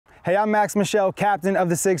Hey, I'm Michel, captain of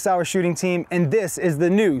the SIG SAUER shooting team, and this is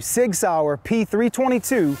the new SIG SAUER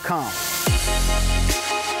P322-COMP.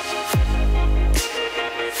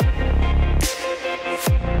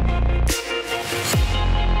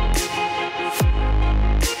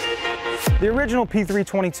 The original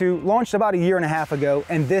P322 launched about a year and a half ago,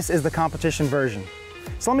 and this is the competition version.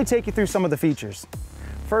 So let me take you through some of the features.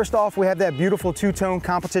 First off, we have that beautiful two-tone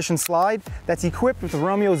competition slide that's equipped with the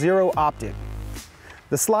Romeo Zero optic.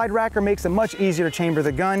 The slide racker makes it much easier to chamber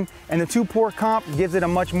the gun, and the two-port comp gives it a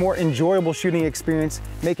much more enjoyable shooting experience,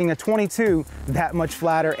 making a 22 that much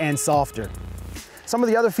flatter and softer. Some of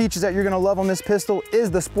the other features that you're going to love on this pistol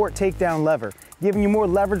is the sport takedown lever, giving you more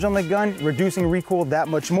leverage on the gun, reducing recoil that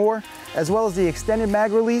much more, as well as the extended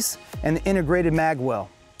mag release and the integrated mag well.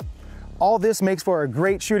 All this makes for a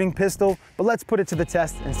great shooting pistol, but let's put it to the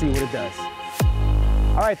test and see what it does.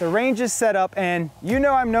 All right, the range is set up, and you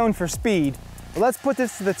know I'm known for speed. Let's put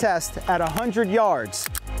this to the test at 100 yards.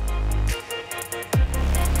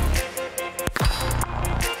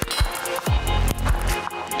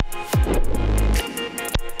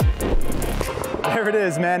 There it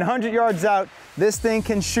is, man. 100 yards out, this thing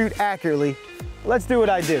can shoot accurately. Let's do what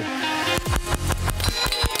I do.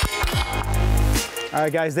 All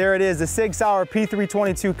right, guys, there it is, the SIG SAUER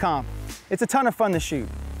P322-COMP. It's a ton of fun to shoot.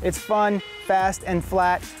 It's fun, fast, and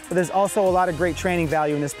flat, but there's also a lot of great training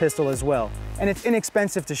value in this pistol as well. And it's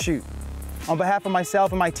inexpensive to shoot. On behalf of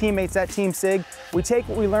myself and my teammates at Team SIG, we take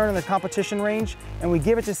what we learn in the competition range and we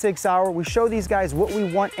give it to SIG SAUER. We show these guys what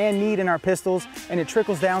we want and need in our pistols, and it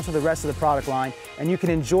trickles down to the rest of the product line, and you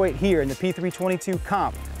can enjoy it here in the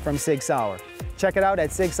P322-COMP from SIG SAUER. Check it out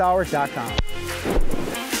at sigsauer.com.